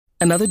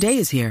Another day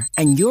is here,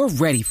 and you're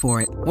ready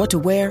for it. What to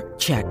wear?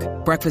 Check.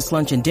 Breakfast,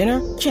 lunch, and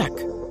dinner? Check.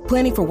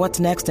 Planning for what's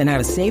next and how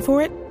to save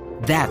for it?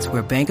 That's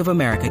where Bank of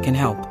America can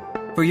help.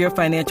 For your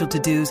financial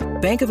to-dos,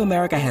 Bank of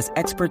America has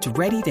experts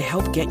ready to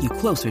help get you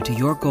closer to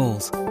your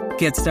goals.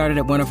 Get started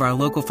at one of our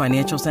local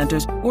financial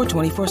centers or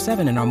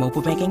 24/7 in our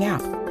mobile banking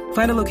app.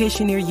 Find a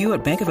location near you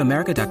at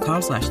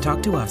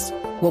bankofamerica.com/talktous.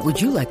 What would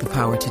you like the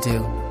power to do?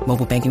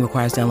 Mobile banking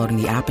requires downloading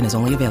the app and is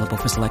only available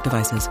for select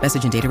devices.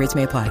 Message and data rates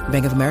may apply.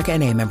 Bank of America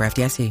N.A., member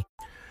FDIC.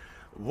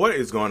 What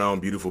is going on,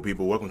 beautiful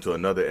people? Welcome to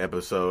another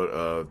episode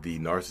of the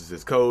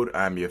Narcissist Code.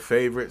 I'm your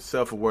favorite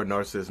self-aware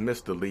narcissist,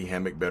 Mr. Lee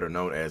Hammock, better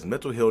known as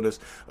Mental Illness,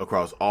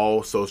 across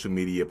all social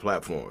media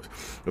platforms.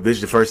 If this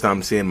is your first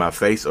time seeing my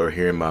face or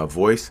hearing my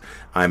voice,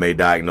 I'm a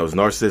diagnosed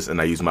narcissist, and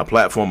I use my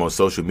platform on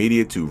social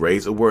media to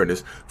raise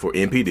awareness for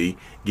NPD,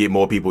 get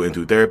more people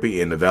into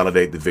therapy, and to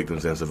validate the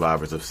victims and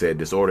survivors of said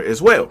disorder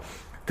as well.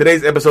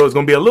 Today's episode is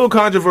going to be a little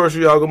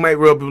controversial, y'all. Might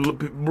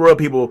rub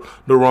people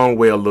the wrong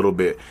way a little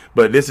bit,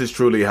 but this is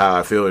truly how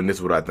I feel, and this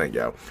is what I think,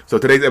 y'all. So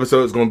today's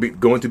episode is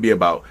going to be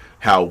about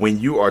how when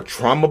you are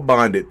trauma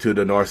bonded to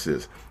the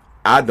narcissist,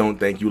 I don't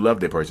think you love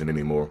that person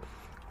anymore.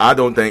 I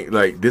don't think,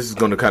 like, this is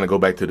going to kind of go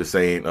back to the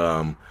saying,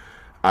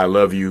 I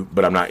love you,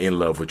 but I'm not in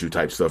love with you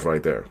type stuff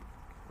right there.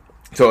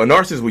 So a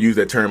narcissist will use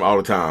that term all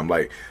the time.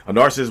 Like, a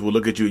narcissist will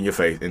look at you in your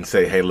face and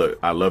say, hey, look,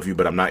 I love you,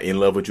 but I'm not in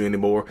love with you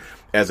anymore,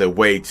 as a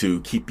way to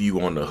keep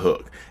you on the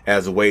hook,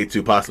 as a way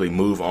to possibly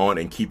move on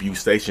and keep you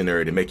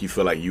stationary, to make you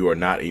feel like you are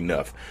not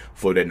enough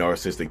for that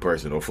narcissistic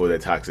person or for that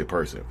toxic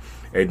person.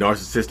 A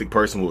narcissistic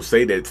person will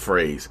say that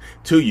phrase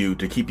to you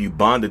to keep you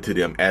bonded to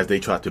them as they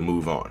try to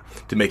move on,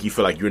 to make you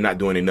feel like you're not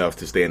doing enough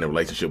to stay in a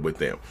relationship with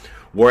them.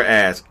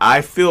 Whereas I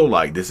feel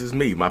like, this is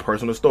me, my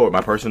personal story,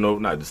 I'm going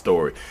to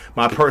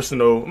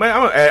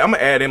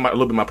add in a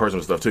little bit of my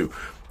personal stuff too.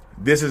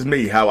 This is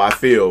me, how I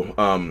feel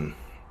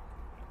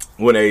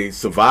when a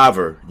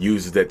survivor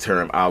uses that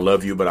term, I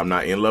love you, but I'm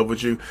not in love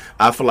with you.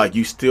 I feel like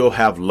you still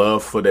have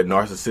love for that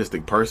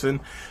narcissistic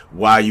person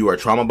while you are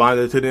trauma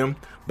bonded to them,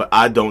 but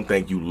I don't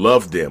think you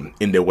love them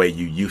in the way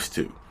you used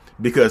to.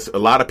 Because a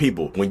lot of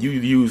people, when you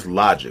use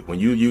logic, when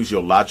you use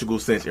your logical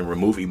sense and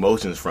remove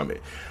emotions from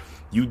it,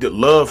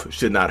 love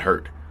should not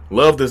hurt.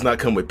 Love does not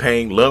come with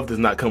pain. Love does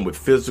not come with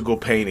physical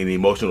pain and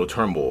emotional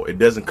turmoil. It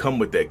doesn't come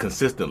with that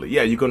consistently.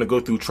 Yeah, you're going to go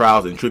through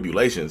trials and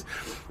tribulations,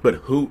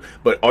 but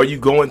are you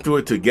going through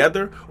it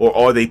together, or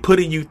are they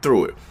putting you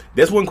through it?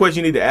 That's one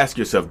question you need to ask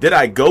yourself. Did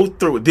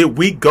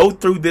we go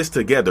through this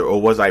together,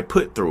 or was I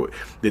put through it?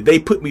 Did they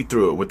put me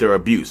through it with their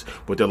abuse,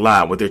 with their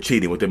lying, with their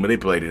cheating, with their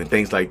manipulating, and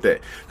things like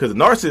that? Because the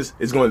narcissist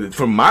is going to,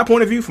 from my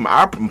point of view, from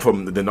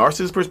the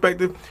narcissist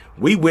perspective,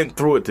 we went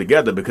through it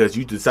together because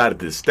you decided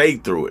to stay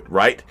through it,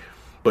 right?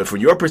 But from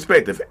your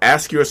perspective,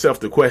 ask yourself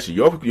the question.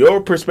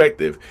 Your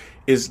perspective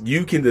is,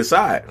 you can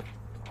decide,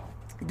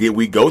 did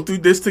we go through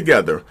this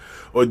together,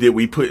 or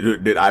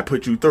did I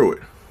put you through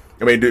it?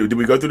 I mean, did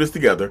we go through this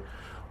together,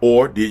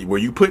 or were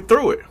you put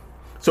through it?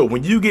 So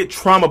when you get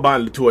trauma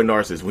bonded to a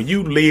narcissist, when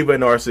you leave a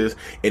narcissist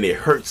and it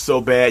hurts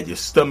so bad, your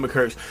stomach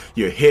hurts,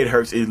 your head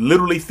hurts, it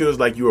literally feels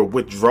like you are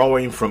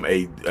withdrawing from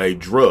a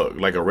drug,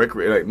 like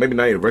maybe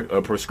not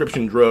a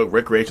prescription drug,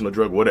 recreational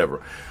drug,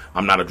 whatever.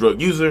 I'm not a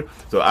drug user,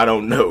 so I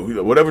don't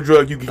know. Whatever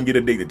drug you can get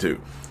addicted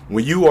to.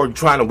 When you are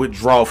trying to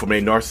withdraw from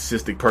a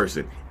narcissistic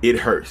person, it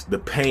hurts. The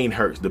pain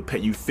hurts.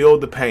 You feel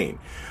the pain.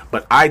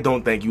 But I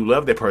don't think you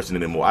love that person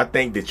anymore. I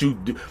think that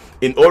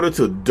in order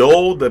to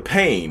dull the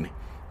pain,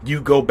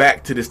 you go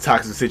back to this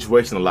toxic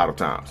situation a lot of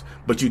times.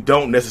 But you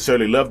don't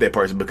necessarily love that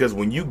person, because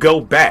when you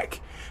go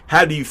back,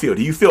 how do you feel?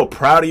 Do you feel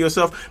proud of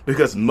yourself?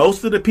 Because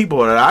most of the people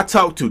that I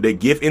talk to, they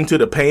give into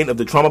the pain of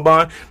the trauma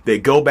bond, they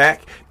go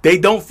back, they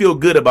don't feel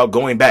good about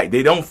going back.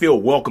 They don't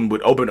feel welcomed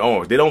with open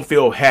arms. They don't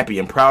feel happy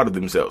and proud of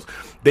themselves.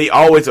 They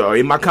always are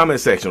in my comment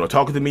section or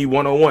talking to me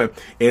one-on-one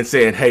and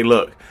saying, hey,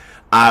 look,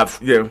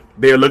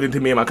 they're looking to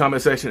me in my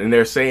comment section and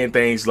they're saying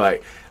things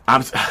like,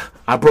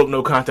 I broke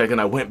no contact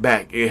and I went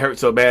back. It hurt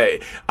so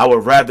bad. I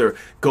would rather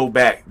go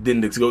back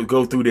than to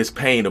go through this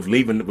pain of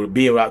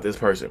being without this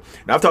person.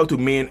 And I've talked to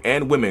men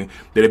and women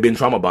that have been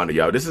trauma bonded,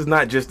 y'all. This is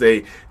not just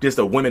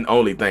a women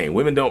only thing.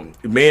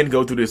 Men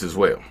go through this as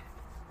well.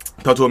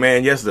 I talked to a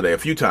man yesterday a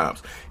few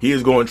times.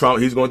 He's going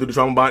through the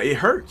trauma bond. It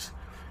hurts.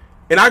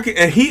 And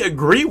he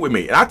agreed with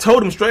me. And I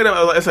told him straight up,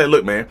 I said,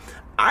 look, man,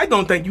 I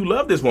don't think you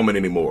love this woman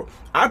anymore.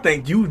 I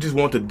think you just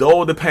want to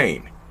dull the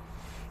pain.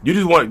 You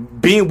just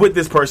want, being with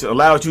this person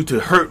allows you to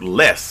hurt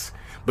less,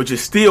 but you're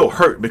still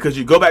hurt because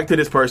you go back to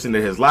this person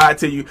that has lied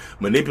to you,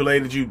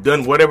 manipulated you,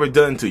 done whatever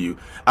done to you.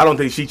 I don't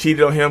think she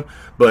cheated on him,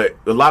 but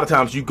a lot of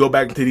times you go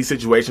back into these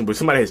situations where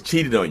somebody has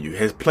cheated on you,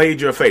 has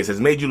played your face,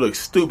 has made you look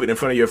stupid in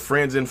front of your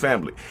friends and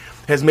family,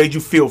 has made you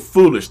feel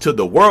foolish to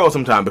the world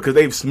sometimes because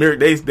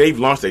they've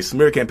launched a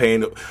smear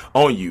campaign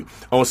on you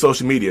on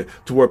social media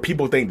to where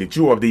people think that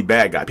you are the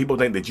bad guy. People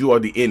think that you are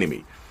the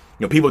enemy.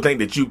 You know, people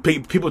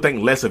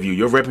think less of you.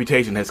 Your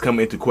reputation has come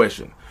into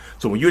question.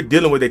 So when you're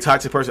dealing with a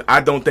toxic person,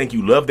 I don't think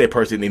you love that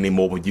person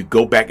anymore when you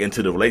go back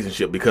into the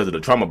relationship because of the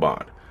trauma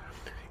bond.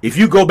 If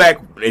you go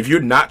back, if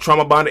you're not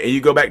trauma bonded and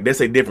you go back,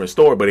 that's a different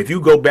story. But if you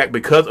go back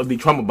because of the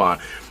trauma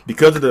bond,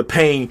 because of the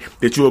pain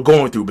that you are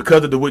going through,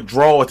 because of the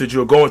withdrawals that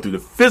you're going through, the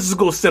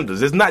physical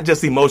symptoms, it's not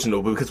just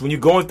emotional. Because when you're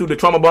going through the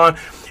trauma bond,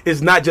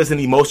 it's not just an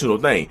emotional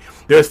thing.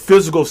 There's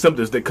physical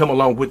symptoms that come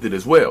along with it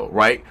as well,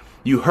 right?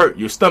 You hurt,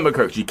 your stomach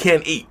hurts, you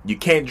can't eat, you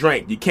can't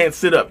drink, you can't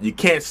sit up, you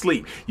can't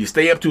sleep, you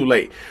stay up too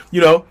late,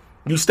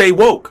 you stay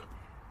woke.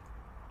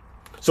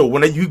 So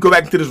when you go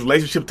back into this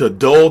relationship to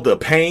dull the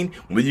pain,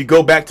 when you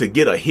go back to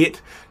get a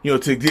hit,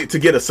 to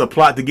get a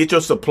supply, to get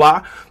your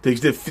supply,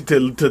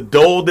 to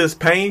dull this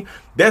pain,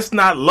 that's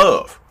not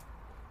love.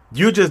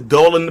 You're just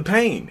dulling the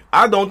pain.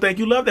 I don't think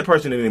you love that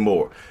person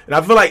anymore. And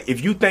I feel like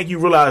if you think you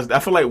realize, I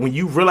feel like when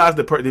you realize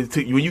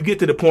when you get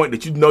to the point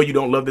that you know you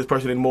don't love this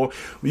person anymore,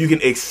 you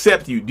can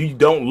accept you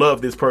don't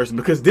love this person,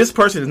 because this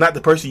person is not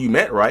the person you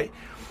met, right?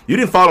 You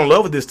didn't fall in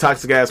love with this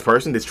toxic ass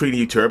person that's treating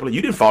you terribly.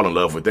 You didn't fall in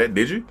love with that,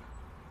 did you?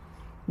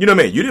 You know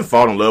what I mean? You didn't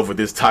fall in love with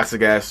this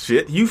toxic ass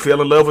shit. You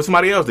fell in love with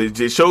somebody else.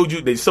 They sold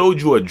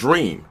you a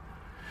dream.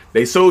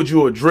 They sold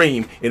you a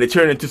dream and it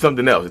turned into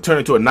something else. It turned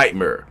into a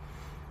nightmare.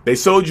 They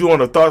sold you on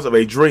the thoughts of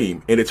a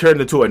dream and it turned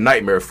into a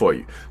nightmare for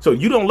you. So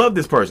you don't love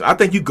this person. I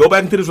think you go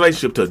back into this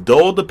relationship to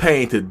dull the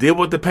pain, to deal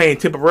with the pain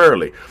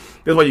temporarily.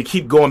 That's why you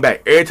keep going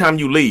back. Every time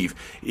you leave,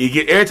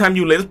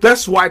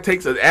 that's why it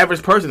takes an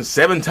average person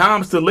 7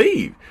 times to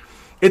leave.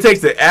 It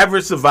takes the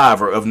average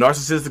survivor of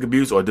narcissistic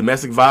abuse or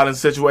domestic violence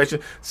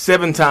situation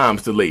 7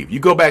 times to leave. You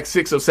go back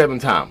 6 or 7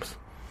 times.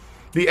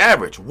 The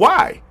average.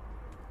 Why?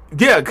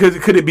 Yeah,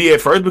 could it be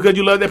at first because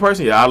you love that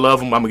person? Yeah, I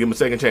love them. I'm going to give them a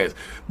second chance.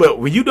 But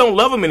when you don't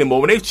love them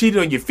anymore, when they've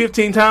cheated on you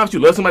 15 times, you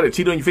love somebody that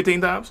cheated on you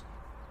 15 times?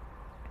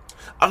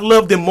 I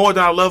love them more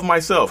than I love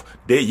myself.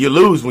 You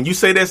lose. When you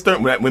say that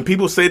term, when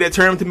people say that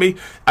term to me,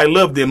 I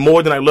love them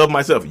more than I love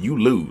myself. You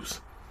lose.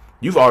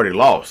 You've already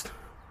lost.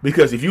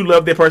 Because if you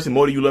love that person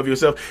more than you love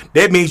yourself,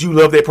 that means you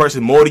love that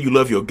person more than you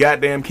love your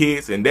goddamn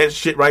kids. And that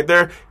shit right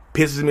there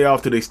pisses me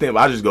off to the extent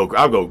where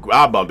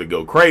I'm about to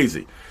go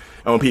crazy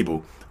on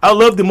people. I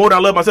love them more than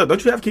I love myself.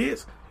 Don't you have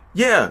kids?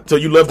 Yeah. So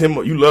you love them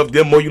more you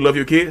love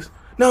your kids?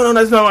 No,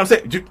 that's not what I'm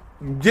saying.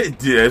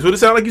 That's what it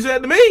sounded like you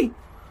said to me.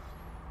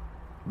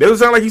 That's what it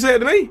sounded like you said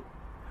to me.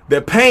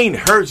 The pain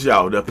hurts,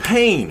 y'all. The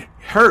pain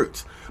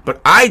hurts.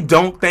 But I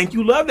don't think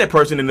you love that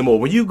person anymore.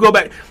 When you go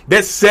back,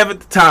 that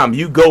 7th time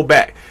you go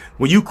back,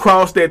 when you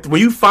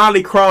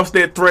finally cross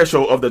that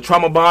threshold of the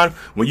trauma bond,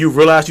 when you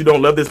realize you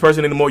don't love this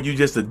person anymore, you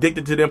just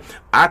addicted to them,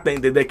 I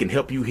think that they can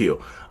help you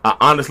heal. I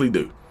honestly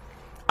do.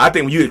 I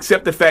think when you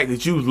accept the fact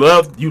that you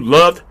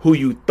loved who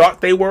you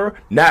thought they were,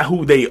 not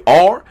who they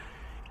are,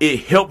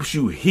 it helps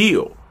you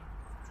heal.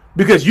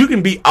 Because you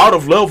can be out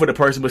of love with a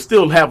person, but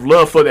still have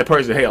love for that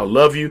person. Hey, I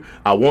love you.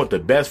 I want the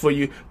best for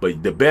you. But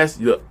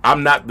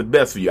I'm not the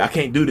best for you. I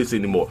can't do this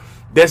anymore.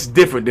 That's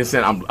different than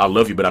saying I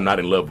love you, but I'm not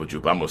in love with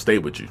you. But I'm going to stay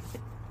with you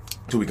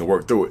so we can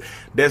work through it.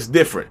 That's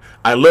different.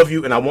 I love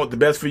you and I want the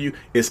best for you.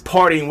 It's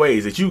parting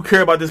ways. That you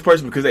care about this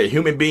person because they're a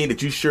human being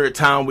that you share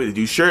time with, that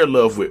you share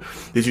love with,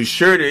 that you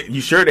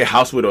share their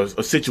house with, or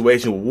a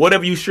situation,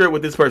 whatever you share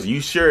with this person.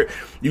 You share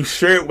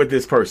it with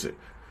this person.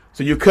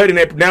 So you're cutting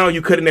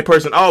that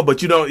person off,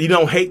 but you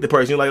don't hate the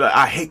person. You're like,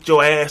 I hate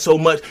your ass so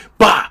much.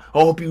 Bah! I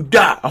hope you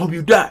die. I hope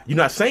you die. You're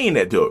not saying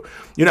that to her.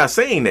 You're not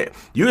saying that.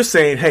 You're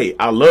saying, hey,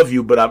 I love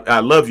you, but I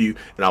love you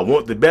and I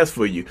want the best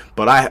for you,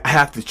 but I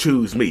have to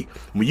choose me.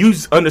 When you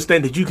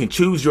understand that you can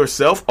choose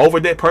yourself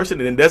over that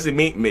person, and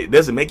it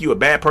doesn't make you a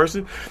bad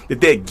person,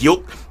 that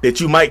guilt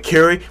that you might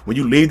carry when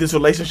you leave this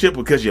relationship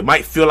because you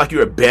might feel like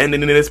you're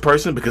abandoning this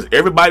person because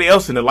everybody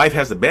else in their life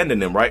has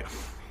abandoned them, right?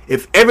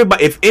 If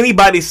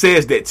anybody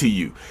says that to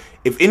you,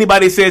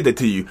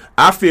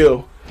 I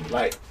feel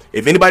like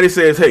if anybody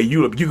says, hey,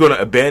 you're going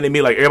to abandon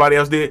me like everybody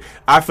else did,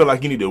 I feel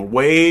like you need to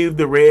wave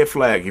the red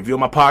flag. If you're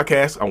on my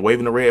podcast, I'm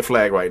waving the red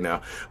flag right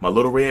now, my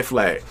little red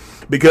flag.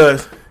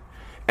 Because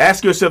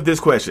ask yourself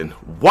this question: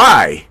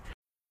 why?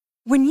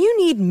 When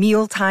you need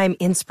mealtime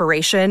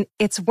inspiration,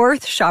 it's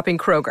worth shopping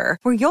Kroger,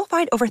 where you'll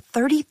find over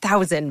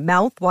 30,000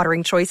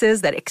 mouth-watering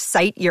choices that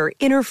excite your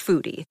inner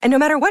foodie. And no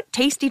matter what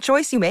tasty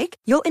choice you make,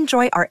 you'll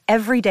enjoy our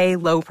everyday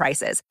low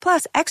prices,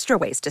 plus extra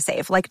ways to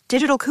save, like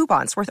digital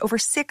coupons worth over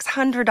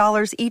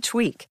 $600 each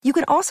week. You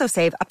can also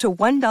save up to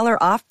 $1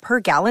 off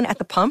per gallon at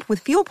the pump with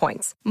fuel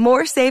points.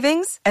 More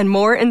savings and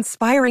more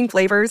inspiring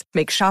flavors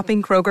make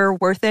shopping Kroger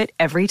worth it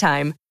every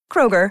time.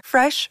 Kroger,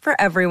 fresh for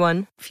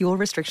everyone. Fuel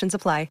restrictions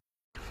apply.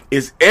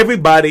 Is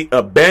everybody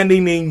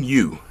abandoning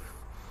you?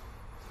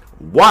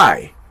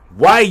 Why?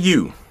 Why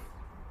you?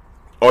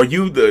 Are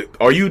you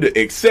the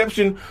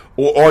exception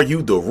or are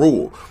you the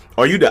rule?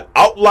 Are you the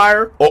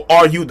outlier or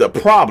are you the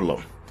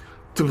problem?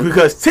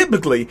 Because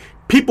typically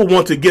people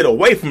want to get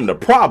away from the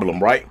problem,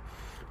 right?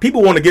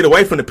 People want to get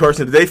away from the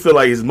person that they feel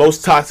like is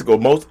most toxic or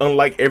most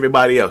unlike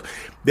everybody else.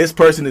 This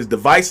person is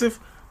divisive.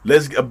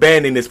 Let's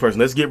abandon this person.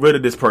 Let's get rid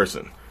of this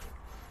person.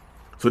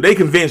 So they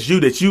convince you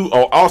that you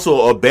are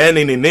also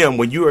abandoning them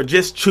when you are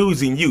just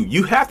choosing you.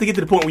 You have to get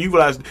to the point where you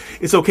realize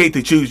it's okay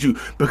to choose you.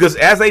 Because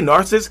as a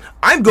narcissist,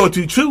 I'm going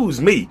to choose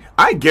me.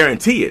 I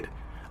guarantee it.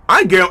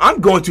 I'm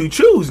going to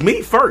choose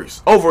me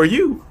first over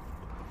you.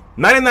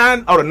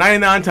 99 out of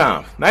 99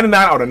 times,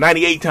 99 out of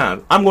 98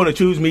 times, I'm going to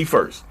choose me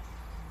first.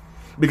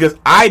 Because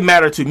I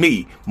matter to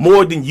me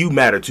more than you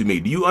matter to me.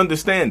 Do you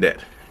understand that?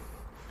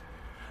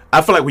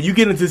 I feel like when you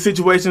get into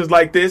situations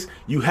like this,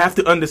 you have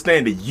to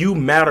understand that you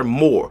matter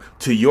more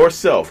to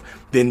yourself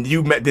than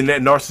that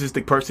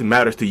narcissistic person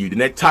matters to you, than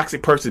that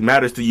toxic person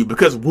matters to you.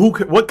 Because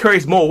what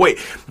carries more weight?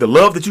 The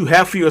love that you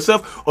have for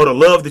yourself or the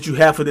love that you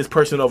have for this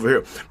person over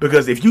here?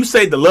 Because if you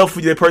say the love for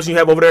the person you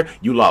have over there,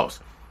 you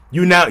lost.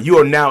 You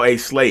are now a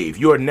slave.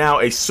 You are now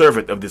a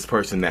servant of this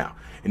person now.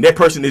 And that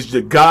person is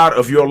the God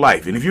of your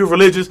life. And if you're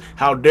religious,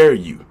 how dare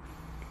you?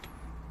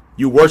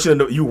 You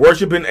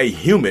worshiping a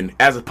human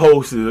as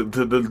opposed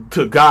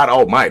to God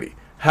Almighty.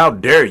 How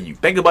dare you?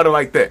 Think about it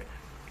like that.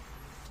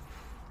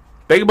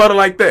 Think about it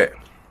like that.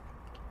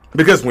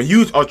 Because when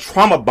you are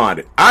trauma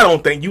bonded, I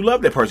don't think you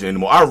love that person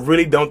anymore. I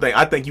really don't think.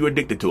 I think you're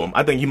addicted to them.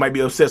 I think you might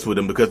be obsessed with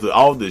them because of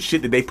all the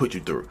shit that they put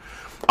you through.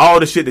 All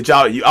the shit that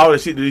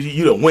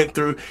you done went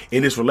through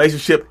in this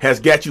relationship has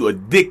got you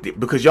addicted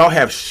because y'all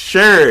have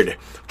shared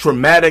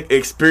traumatic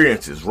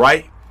experiences,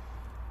 right?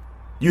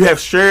 You have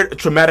shared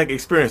traumatic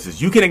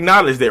experiences. You can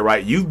acknowledge that,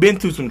 right? You've been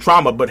through some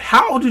trauma, but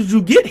how did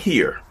you get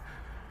here?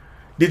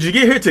 Did you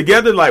get here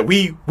together? Like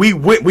we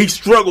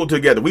struggled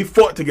together. We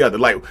fought together.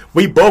 Like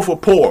we both were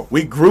poor.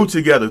 We grew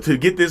together to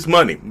get this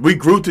money. We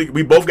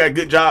both got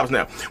good jobs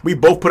now. We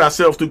both put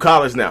ourselves through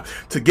college now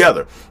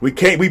together. We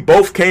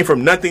both came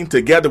from nothing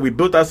together. We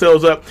built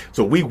ourselves up.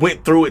 So we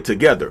went through it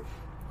together.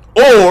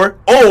 Or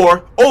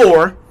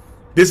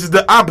this is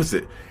the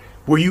opposite.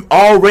 Were you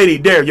already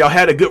there? Y'all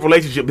had a good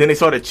relationship. Then they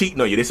started cheating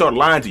on you. They started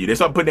lying to you. They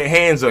started putting their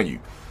hands on you.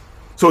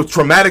 So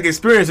traumatic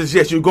experiences,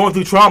 yes, you're going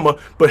through trauma,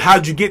 but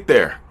how'd you get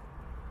there?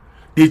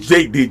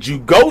 Did you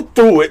go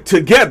through it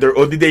together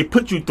or did they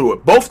put you through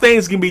it? Both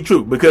things can be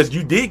true because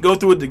you did go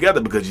through it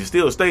together because you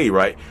still stayed,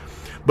 right?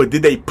 But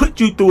did they put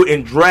you through it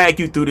and drag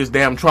you through this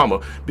damn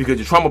trauma because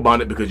you're trauma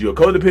bonded, because you're a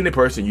codependent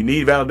person, you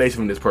need validation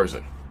from this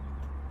person.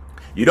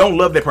 You don't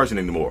love that person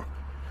anymore.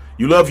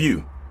 You love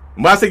you.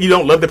 When I say you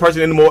don't love that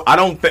person anymore, I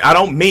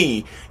don't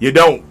mean you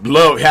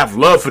don't have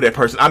love for that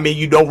person. I mean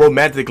you don't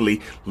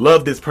romantically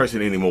love this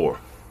person anymore.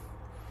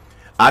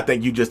 I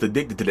think you're just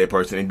addicted to that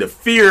person, and the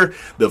fear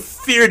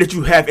that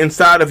you have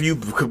inside of you,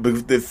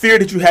 the fear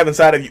that you have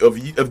inside of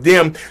you of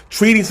them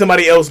treating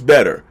somebody else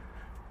better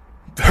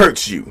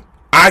hurts you.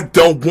 I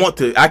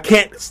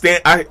can't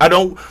stand.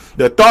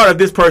 The thought of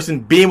this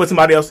person being with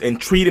somebody else and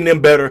treating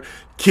them better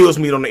kills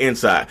me on the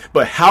inside.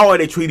 But how are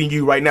they treating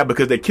you right now?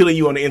 Because they're killing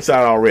you on the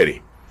inside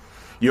already.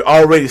 You're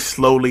already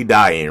slowly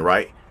dying,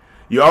 right?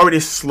 You're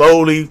already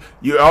slowly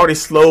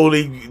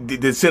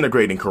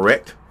disintegrating,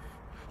 correct?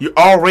 You're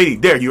already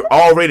there. You're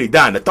already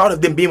dying. The thought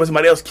of them being with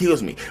somebody else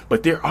kills me,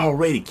 but they're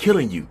already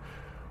killing you.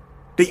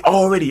 They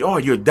already are.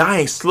 You're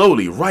dying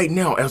slowly right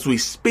now as we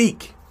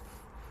speak.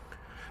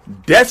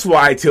 That's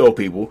why I tell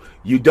people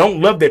you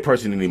don't love that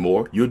person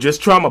anymore. You're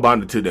just trauma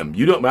bonded to them.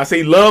 When I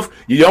say love,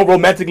 you don't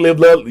romantically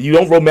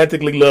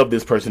love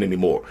this person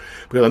anymore.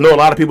 Because I know a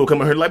lot of people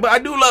come in here like, but I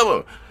do love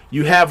them.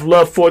 You have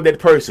love for that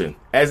person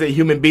as a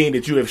human being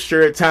that you have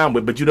shared time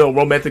with, but you don't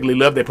romantically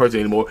love that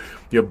person anymore.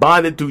 You're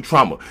bonded through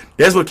trauma.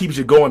 That's what keeps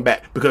you going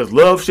back, because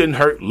love shouldn't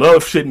hurt.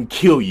 Love shouldn't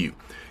kill you.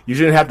 You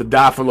shouldn't have to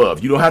die for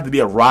love. You don't have to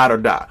be a ride or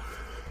die.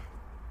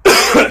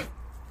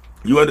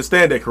 You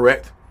understand that,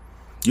 correct?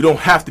 You don't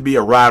have to be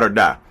a ride or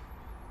die.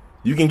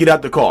 You can get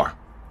out the car.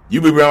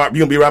 You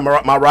can be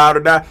my ride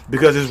or die,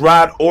 because it's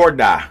ride or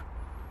die.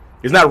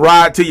 It's not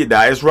ride till you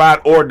die. It's ride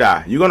or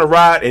die. You're gonna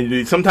ride,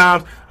 and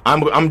sometimes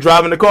I'm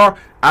driving the car.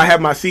 I have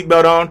my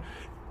seatbelt on.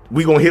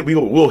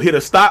 We'll hit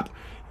a stop.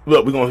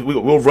 Look,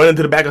 we'll run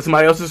into the back of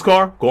somebody else's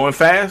car going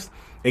fast.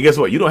 And guess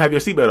what? You don't have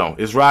your seatbelt on.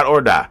 It's ride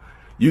or die.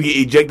 You get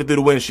ejected through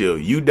the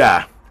windshield. You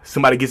die.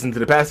 Somebody gets into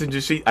the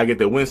passenger seat. I get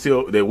their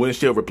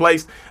windshield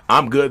replaced.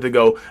 I'm good to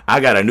go. I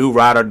got a new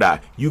ride or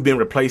die. You've been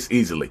replaced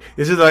easily.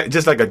 This is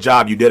just like a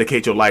job you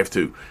dedicate your life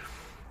to.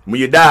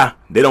 When you die,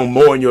 they don't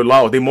mourn your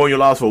loss. They mourn your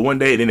loss for one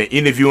day, and then they're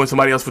interviewing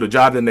somebody else for the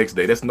job the next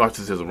day. That's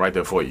narcissism right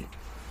there for you.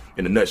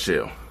 In a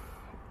nutshell.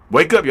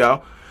 Wake up,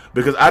 y'all,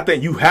 because I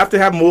think you have to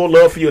have more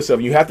love for yourself.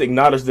 You have to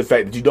acknowledge the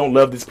fact that you don't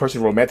love this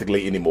person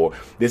romantically anymore.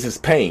 This is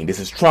pain. This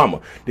is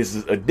trauma. This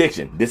is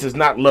addiction. This is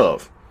not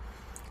love.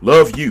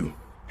 Love you.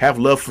 Have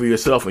love for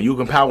yourself, and you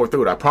can power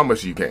through it. I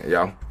promise you can,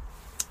 y'all.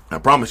 I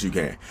promise you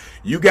can.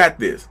 You got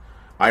this.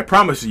 I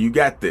promise you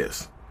got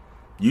this.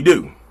 You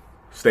do.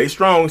 Stay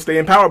strong, stay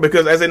empowered,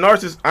 because as a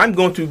narcissist,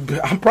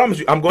 I promise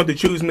you, I'm going to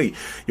choose me.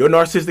 Your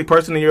narcissistic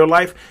person in your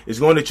life is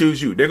going to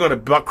choose you. They're going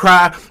to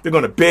cry, they're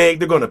going to beg,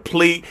 they're going to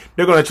plead,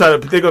 they're going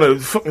to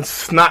fucking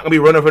snot going to be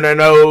running from their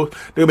nose,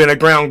 they're going to be on the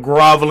ground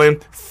groveling,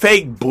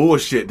 fake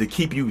bullshit to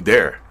keep you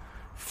there.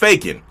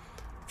 Faking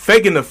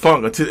the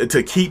funk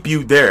to keep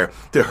you there,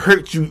 to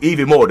hurt you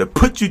even more, to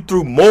put you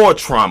through more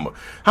trauma.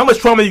 How much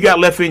trauma you got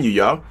left in you,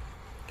 y'all?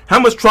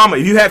 How much trauma,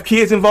 if you have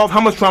kids involved,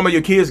 how much trauma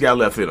your kids got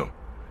left in them?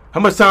 How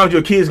much times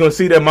your kids gonna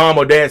see their mom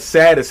or dad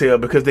sad as hell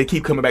because they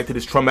keep coming back to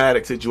this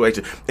traumatic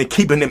situation and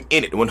keeping them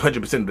in it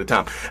 100% of the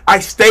time? I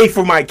stay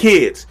for my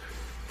kids.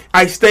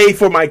 I stay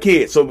for my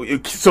kids. So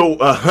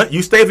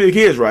you stay for your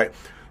kids, right?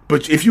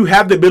 But if you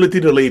have the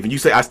ability to leave and you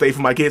say I stay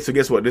for my kids, so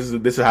guess what? This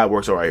is how it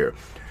works right here.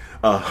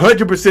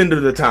 100%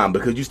 of the time,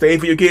 because you stay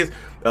for your kids,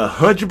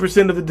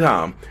 100% of the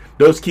time,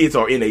 those kids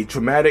are in a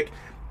traumatic,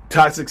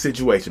 toxic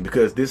situation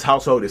because this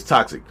household is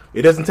toxic.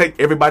 It doesn't take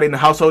everybody in the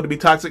household to be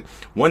toxic.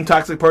 One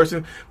toxic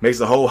person makes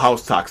the whole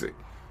house toxic.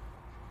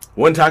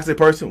 One toxic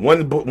person,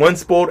 one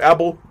spoiled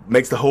apple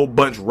makes the whole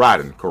bunch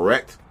rotten,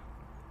 correct?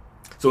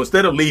 So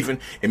instead of leaving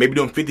and maybe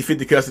doing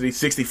 50-50 custody,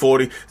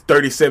 60-40,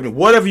 30-70,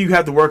 whatever you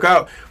have to work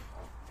out,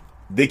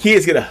 the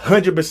kids get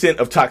 100%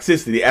 of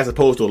toxicity as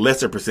opposed to a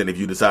lesser percent if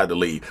you decide to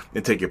leave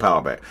and take your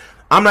power back.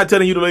 I'm not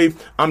telling you to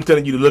leave. I'm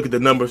telling you to look at the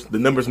numbers. The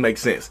numbers make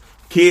sense.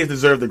 Kids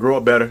deserve to grow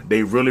up better.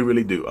 They really,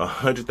 really do.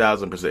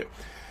 100,000%.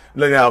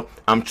 Now,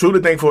 I'm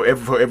truly thankful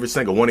for every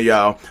single one of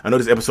y'all. I know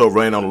this episode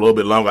ran on a little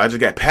bit longer. I just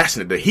got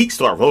passionate. The heat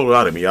started rolling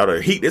out of me. Y'all, the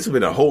heat. This has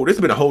been a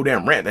whole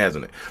damn rant,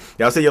 hasn't it?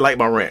 Y'all say you like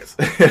my rants.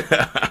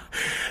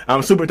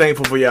 I'm super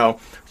thankful for y'all.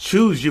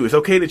 Choose you. It's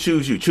okay to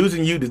choose you.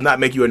 Choosing you does not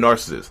make you a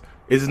narcissist.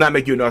 It does not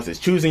make you a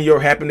narcissist. Choosing your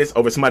happiness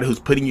over somebody who's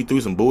putting you through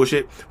some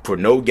bullshit for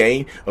no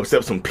gain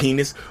except some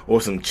penis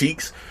or some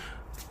cheeks.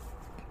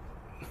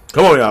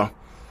 Come on, y'all.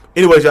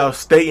 Anyways, y'all,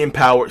 stay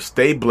empowered,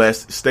 stay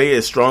blessed, stay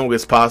as strong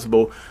as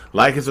possible.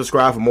 Like and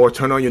subscribe for more.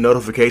 Turn on your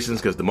notifications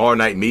because tomorrow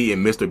night, me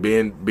and Mr.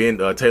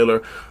 Ben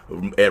Taylor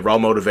at Raw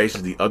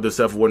Motivations, the other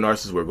self-aware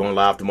narcissist, we're going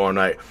live tomorrow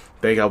night.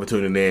 Thank y'all for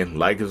tuning in.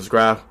 Like and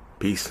subscribe.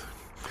 Peace.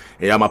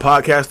 And y'all, my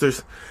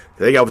podcasters,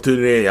 thank y'all for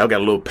tuning in. Y'all got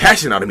a little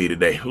passion out of me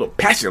today. A little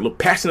passion of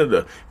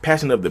the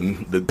passion of the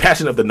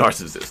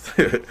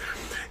narcissist.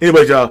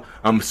 Anyways, y'all,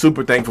 I'm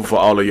super thankful for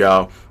all of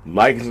y'all.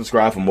 Like and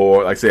subscribe for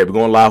more. Like I said, we're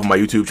going live on my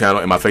YouTube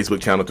channel and my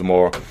Facebook channel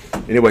tomorrow.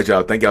 Anyways,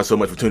 y'all, thank y'all so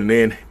much for tuning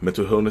in.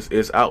 Mental Illness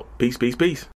is out. Peace, peace, peace.